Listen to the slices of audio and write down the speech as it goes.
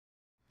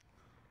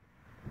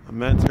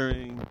I'm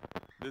entering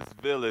this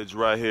village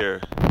right here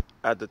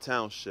at the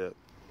township.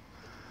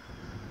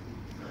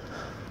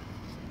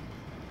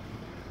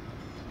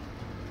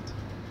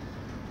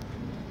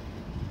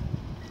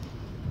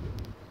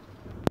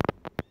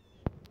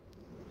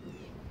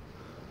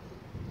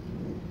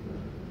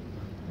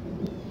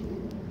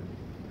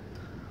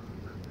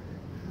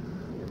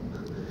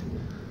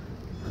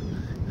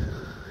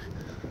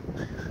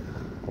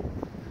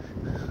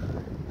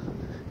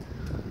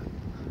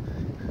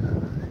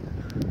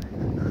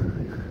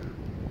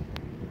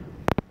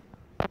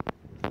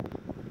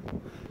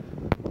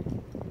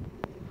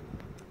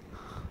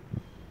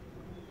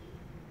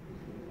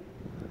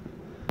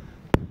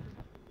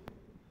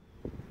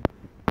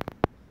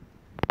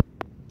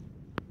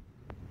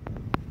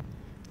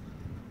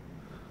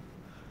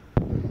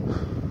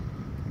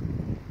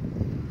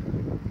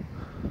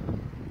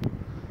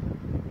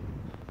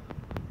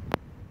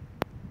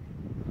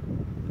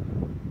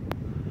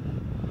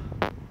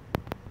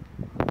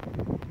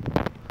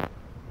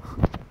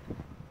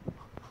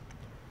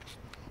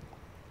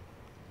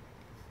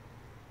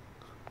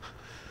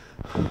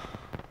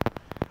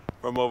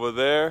 From over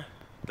there,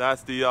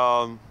 that's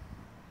the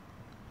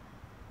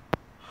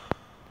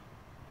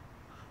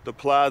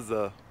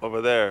plaza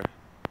over there.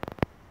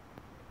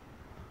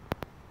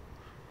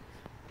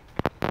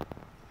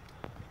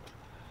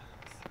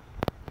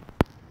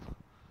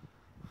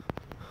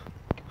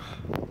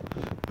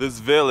 This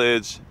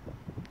village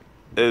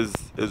is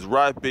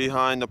right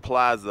behind the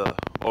plaza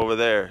over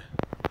there.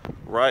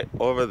 Right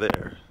over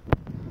there.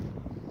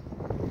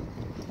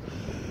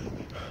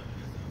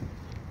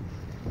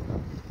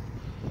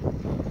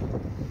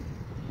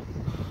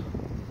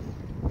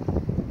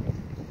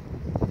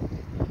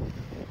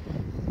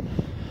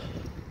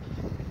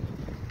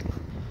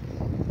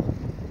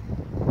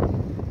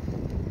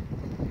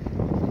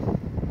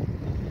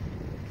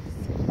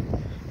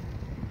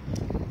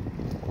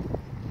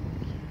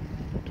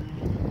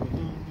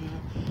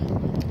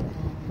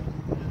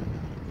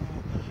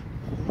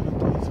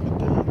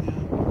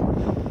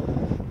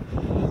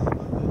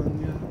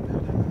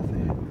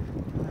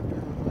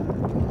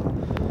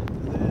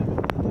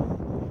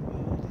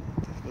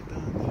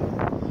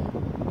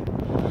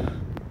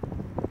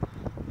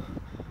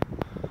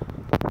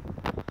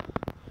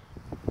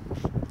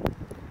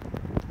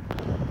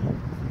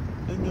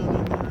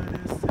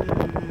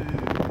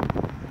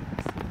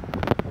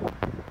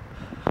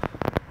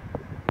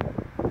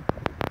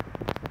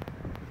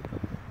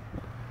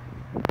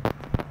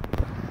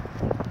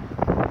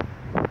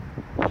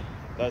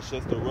 That's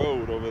just the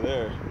road over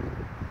there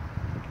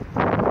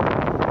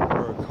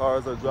where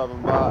cars are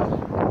driving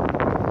by.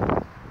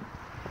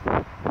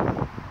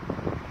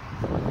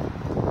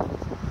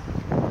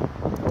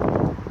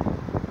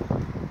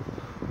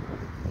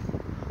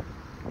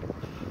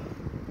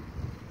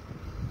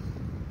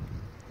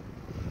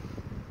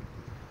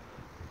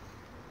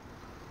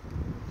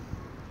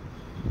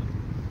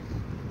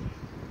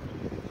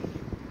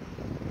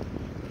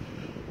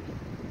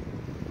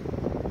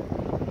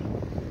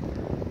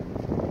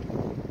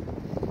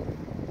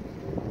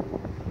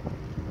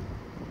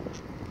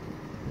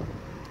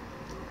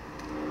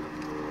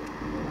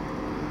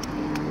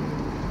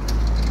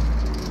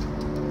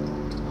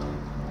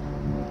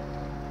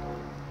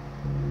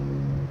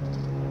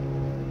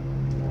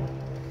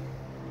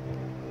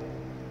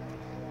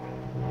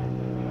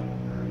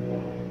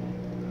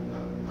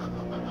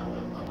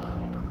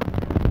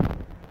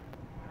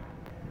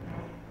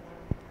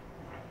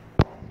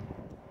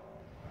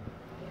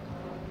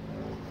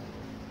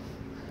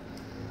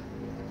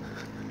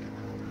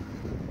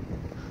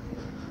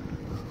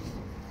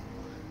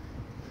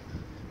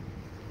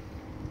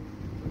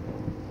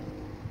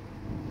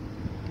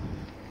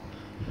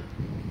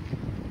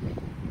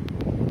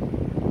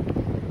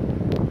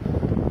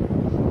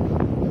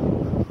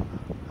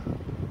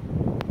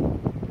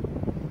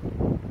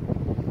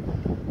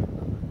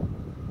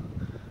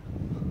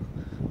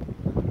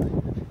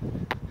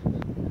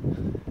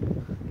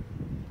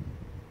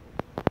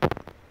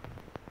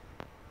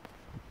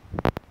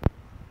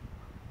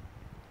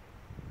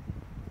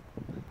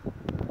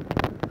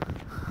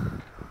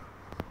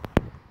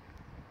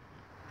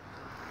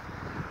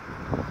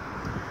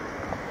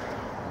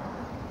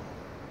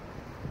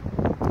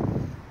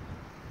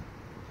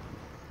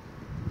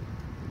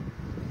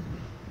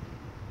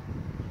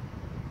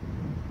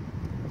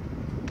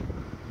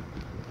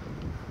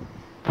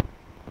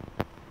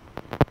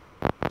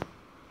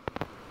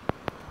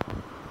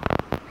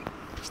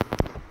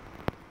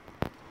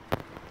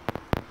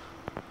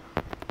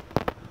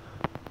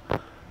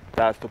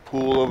 That's the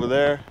pool over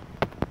there.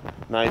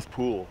 Nice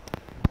pool.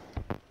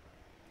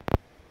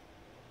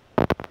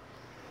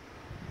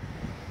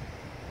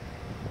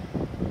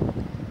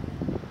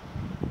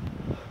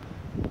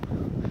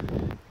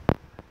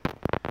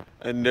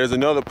 And there's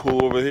another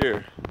pool over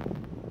here.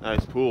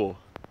 Nice pool.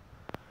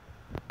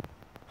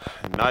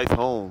 Nice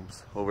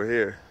homes over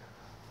here.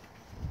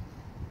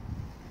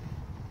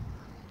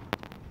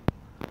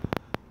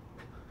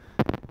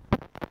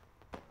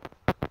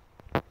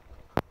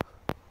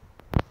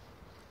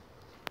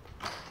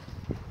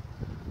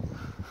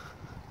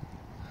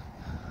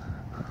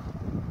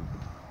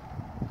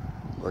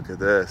 Look at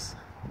this.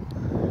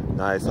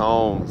 Nice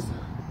homes.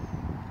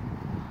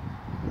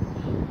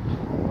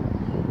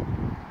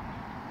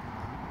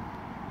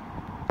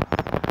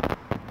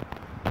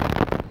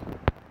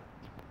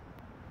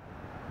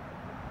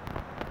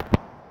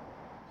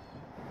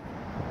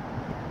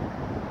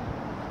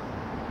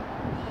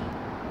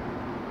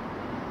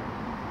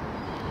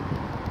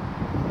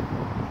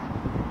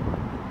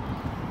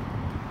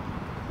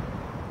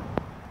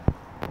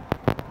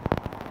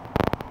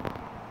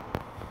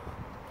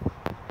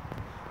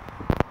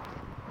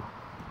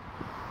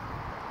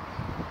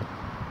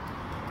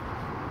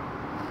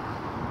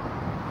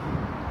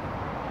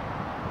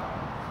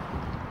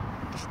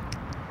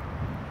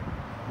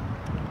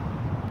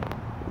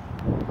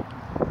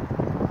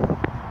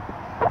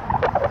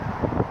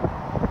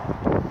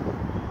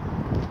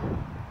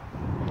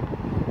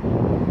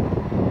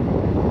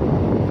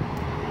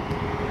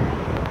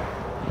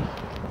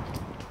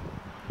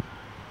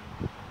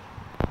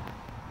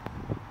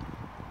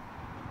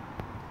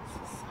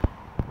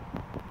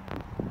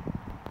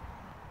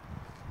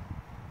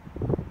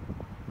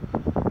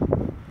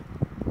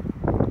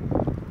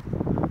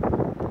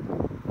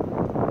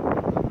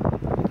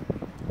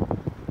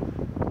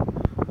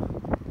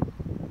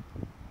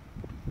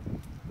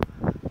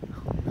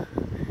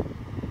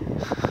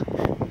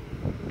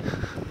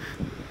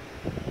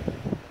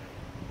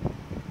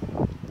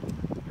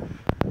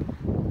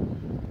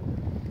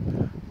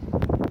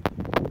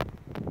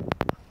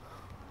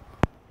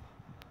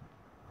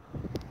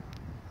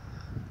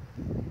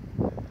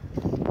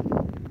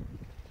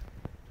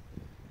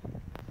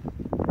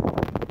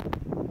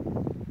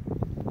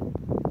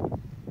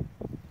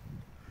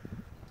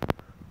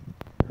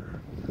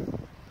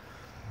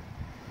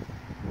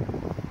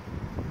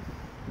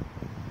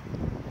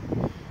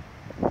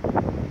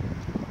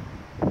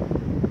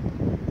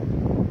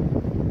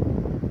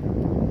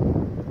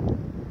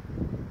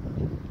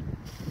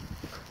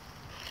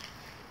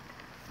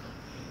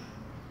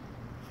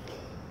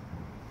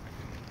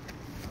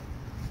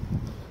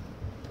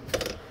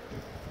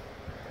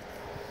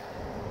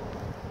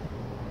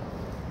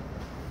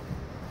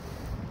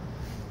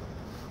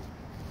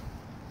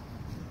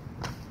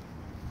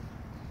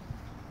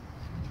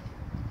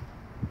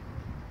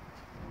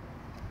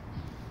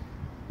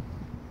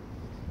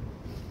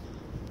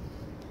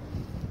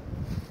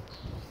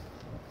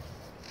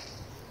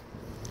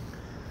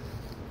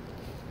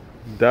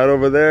 That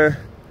over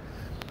there,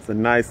 it's a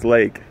nice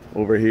lake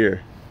over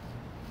here.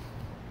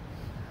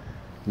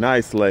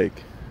 Nice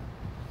lake.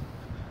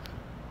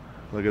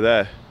 Look at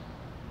that.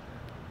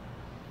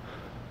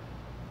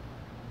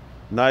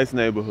 Nice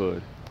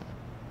neighborhood.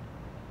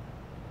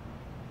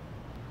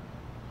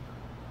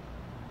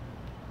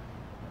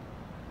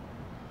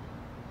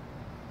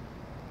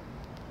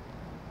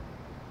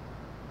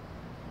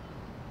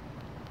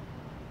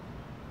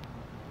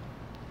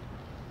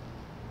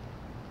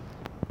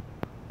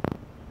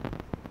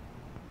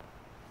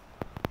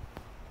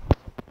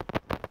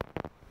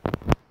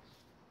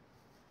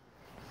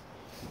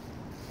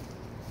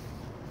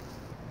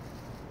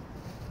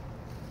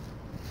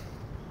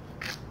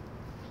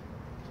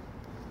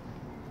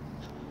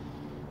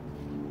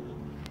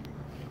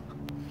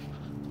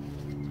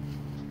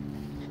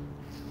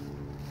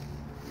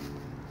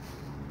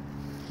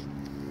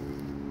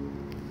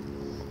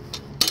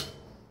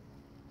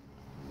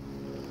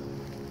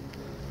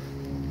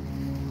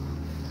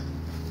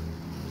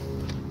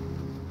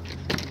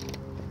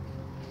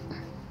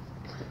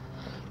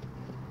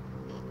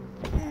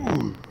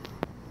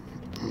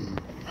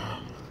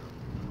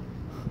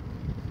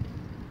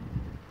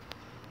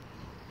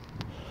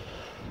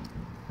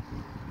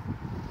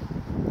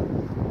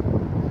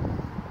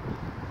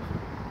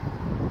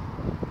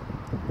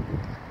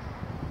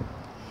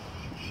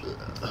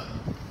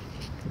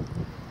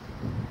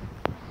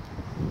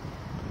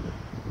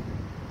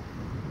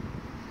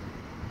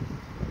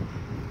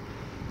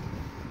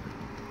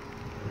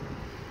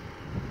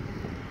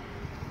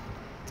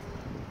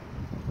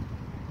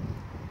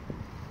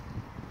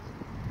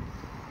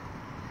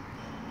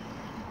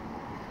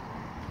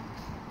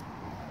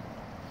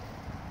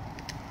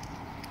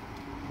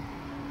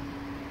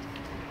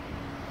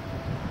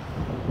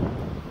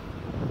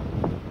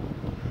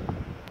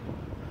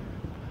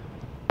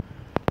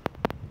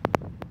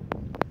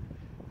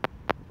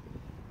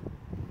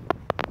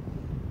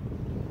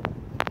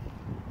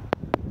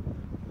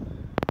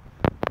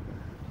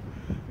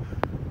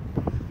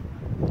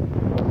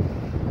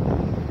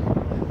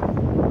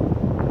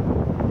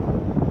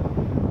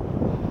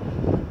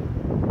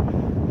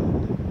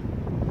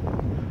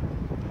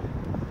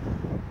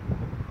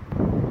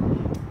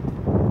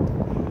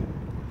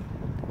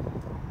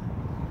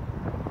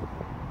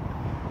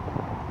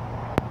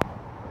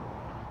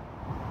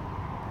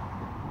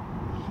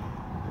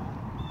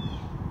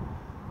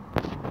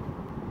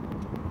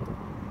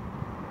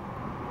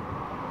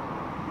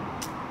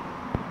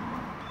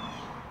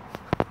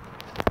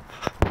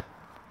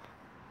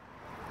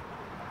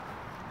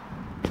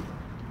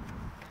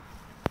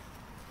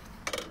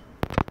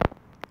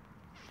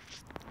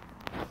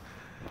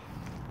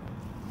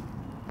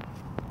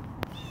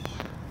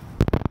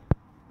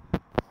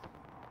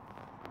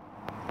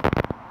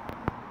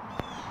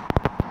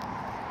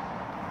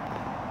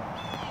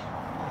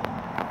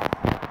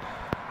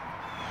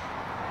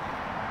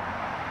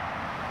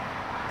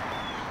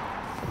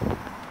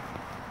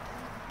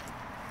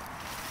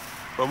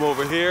 From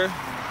over here.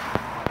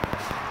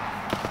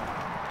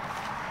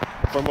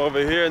 From over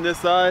here on this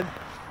side,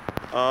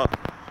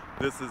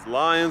 this is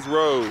Lions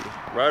Road,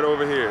 right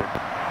over here.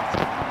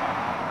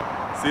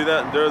 See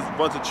that? There's a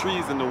bunch of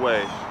trees in the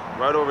way,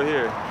 right over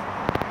here.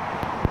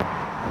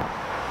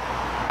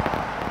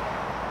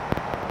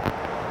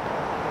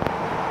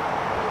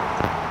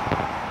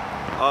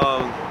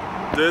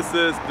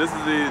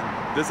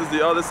 This is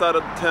the other side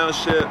of the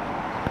township,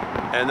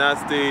 and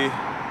that's the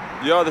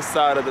other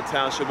side of the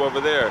township over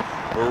there.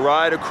 We're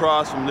right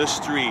across from this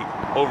street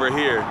over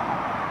here.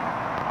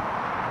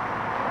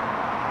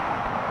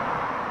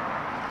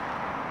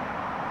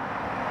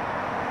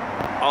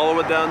 All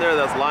the way down there,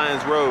 that's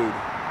Lions Road.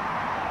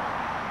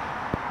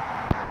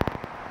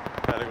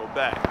 Gotta go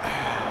back.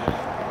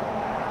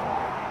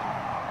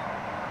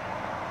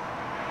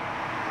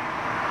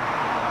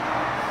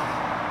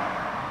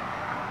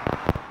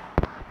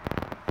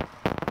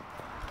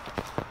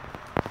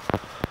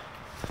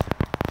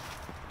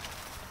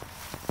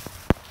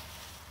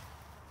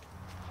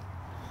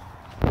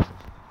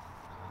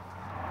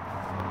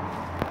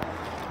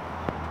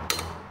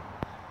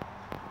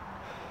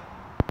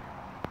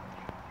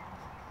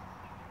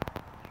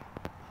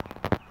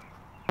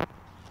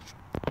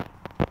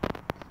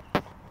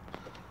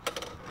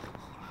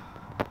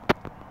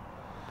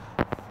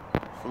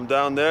 From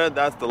down there,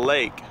 that's the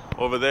lake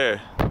over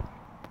there.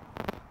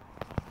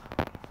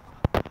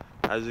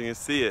 As you can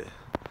see it,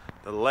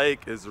 the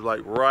lake is like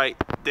right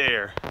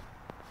there.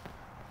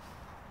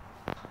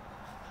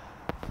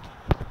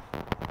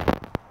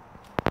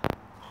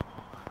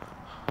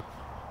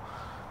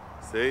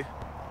 See?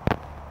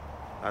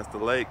 That's the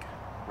lake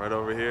right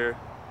over here.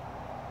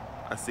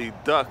 I see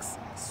ducks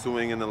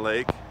swimming in the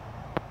lake.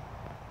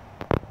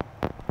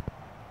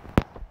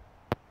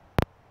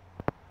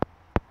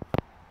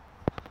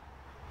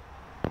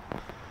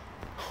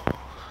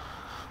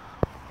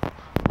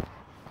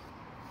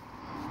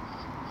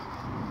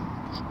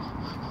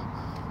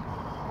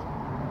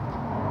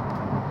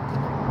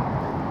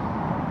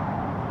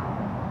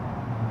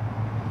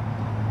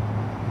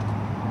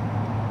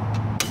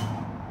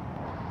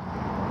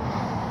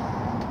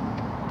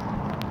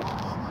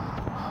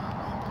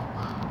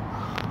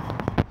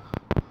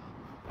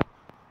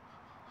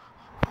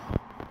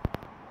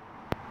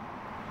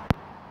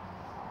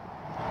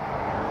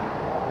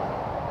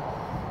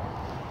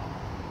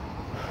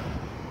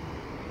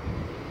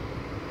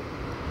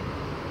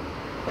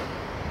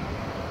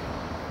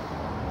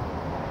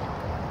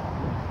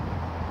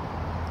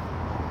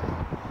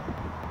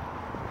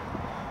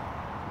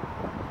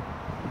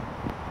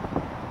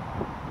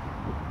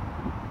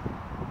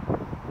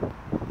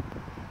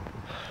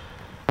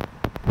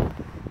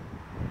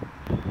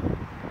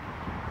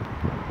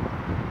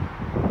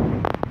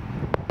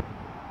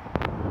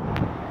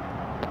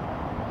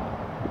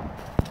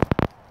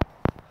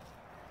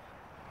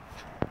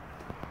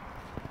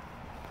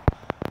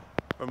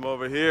 From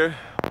over here,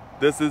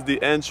 this is the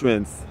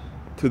entrance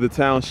to the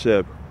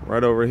township,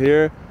 right over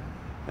here.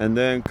 And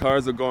then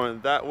cars are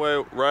going that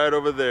way, right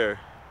over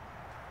there.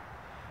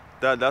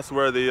 That's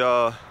where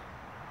the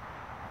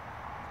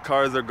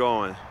cars are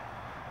going.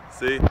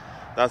 See,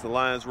 that's the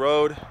Lions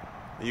Road.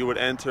 You would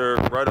enter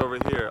right over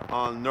here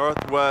on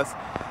Northwest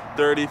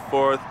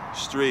 34th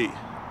Street.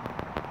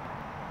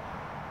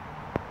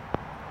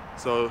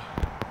 So,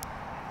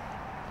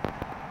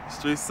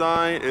 street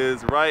sign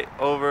is right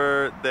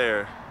over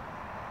there.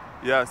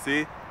 Yeah,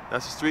 see?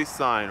 That's the street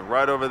sign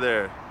right over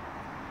there.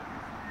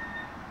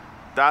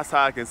 That's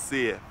how I can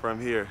see it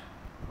from here.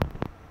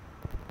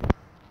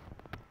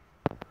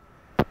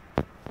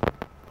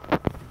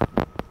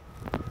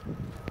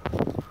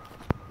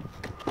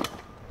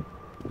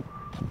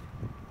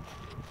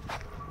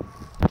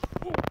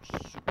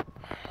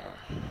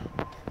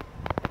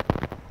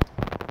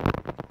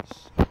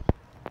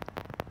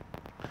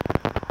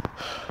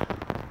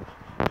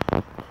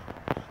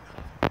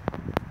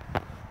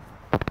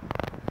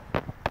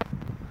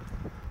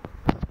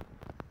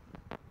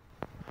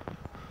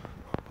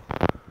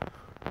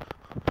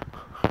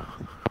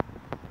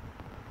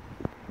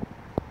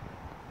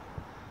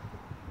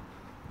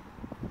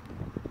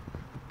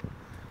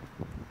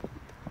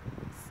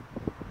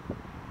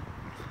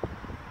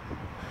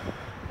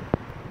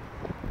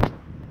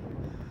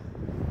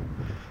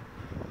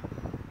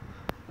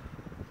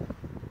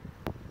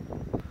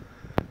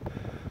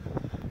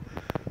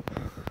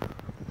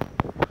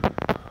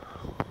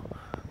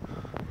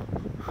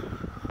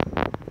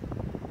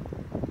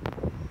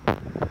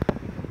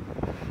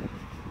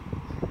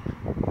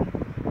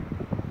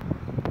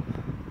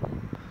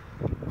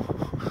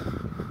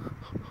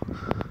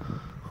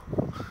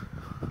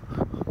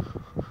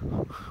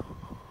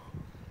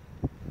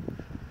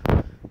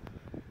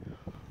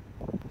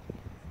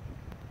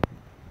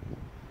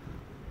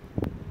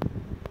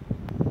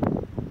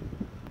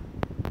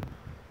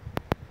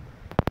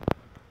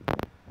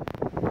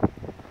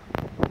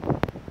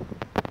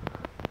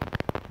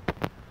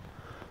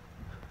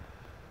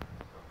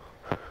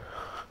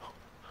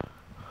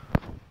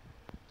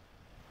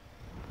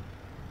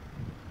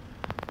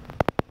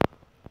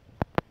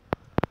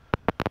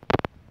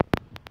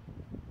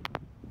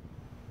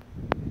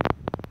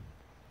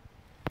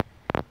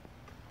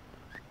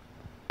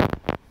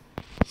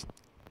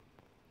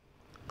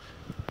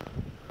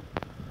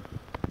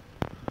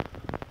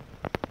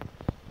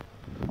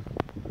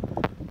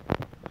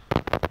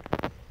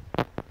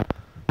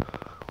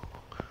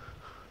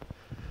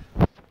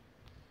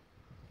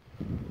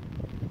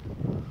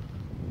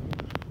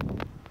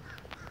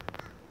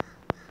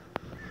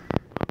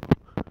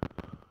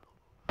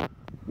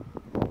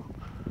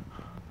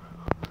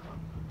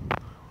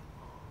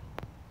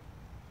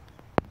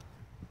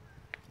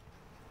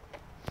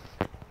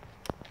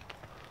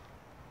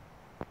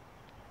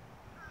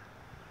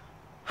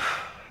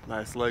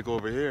 Nice lake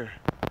over here.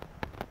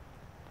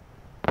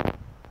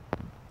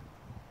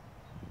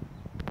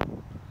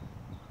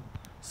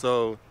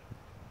 So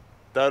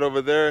that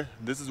over there,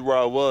 this is where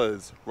I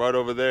was, right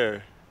over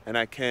there. And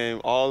I came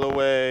all the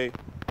way,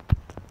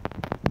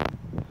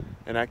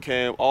 and I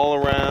came all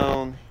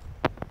around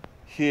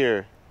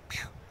here,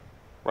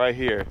 right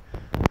here.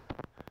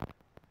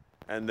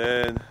 And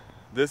then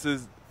this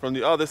is from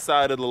the other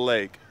side of the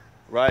lake,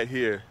 right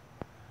here.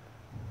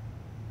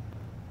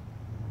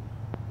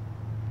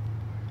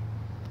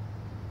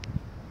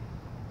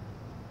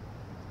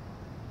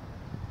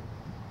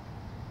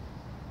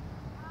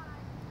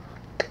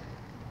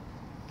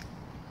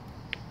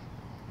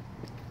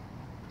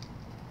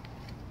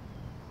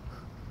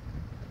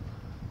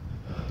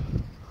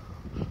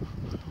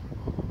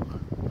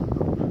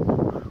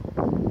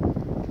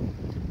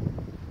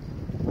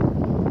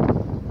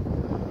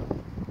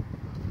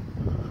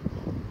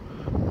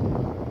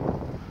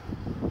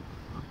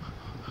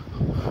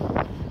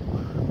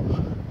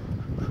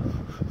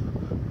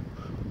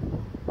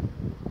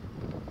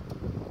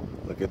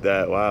 Look at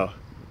that, wow.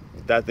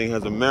 That thing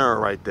has a mirror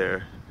right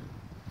there.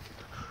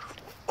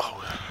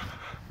 Oh,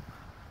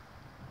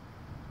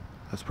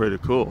 that's pretty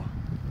cool.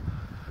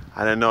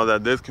 I didn't know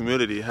that this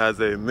community has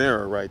a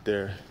mirror right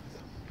there.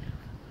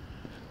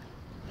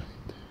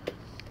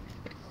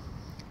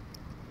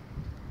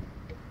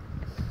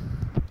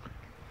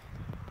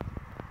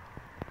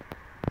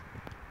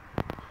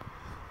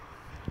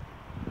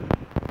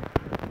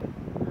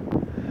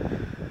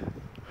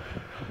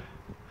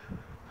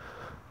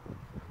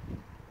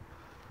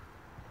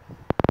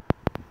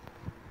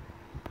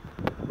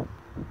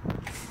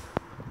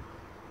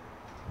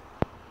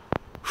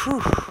 Whew.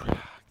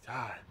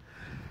 God,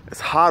 it's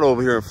hot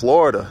over here in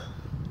Florida.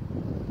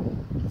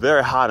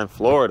 Very hot in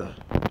Florida.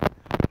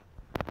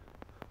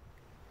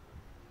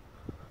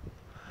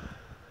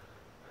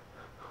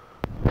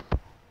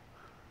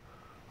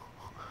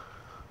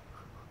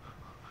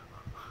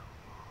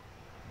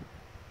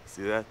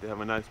 See that? They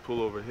have a nice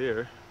pool over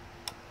here.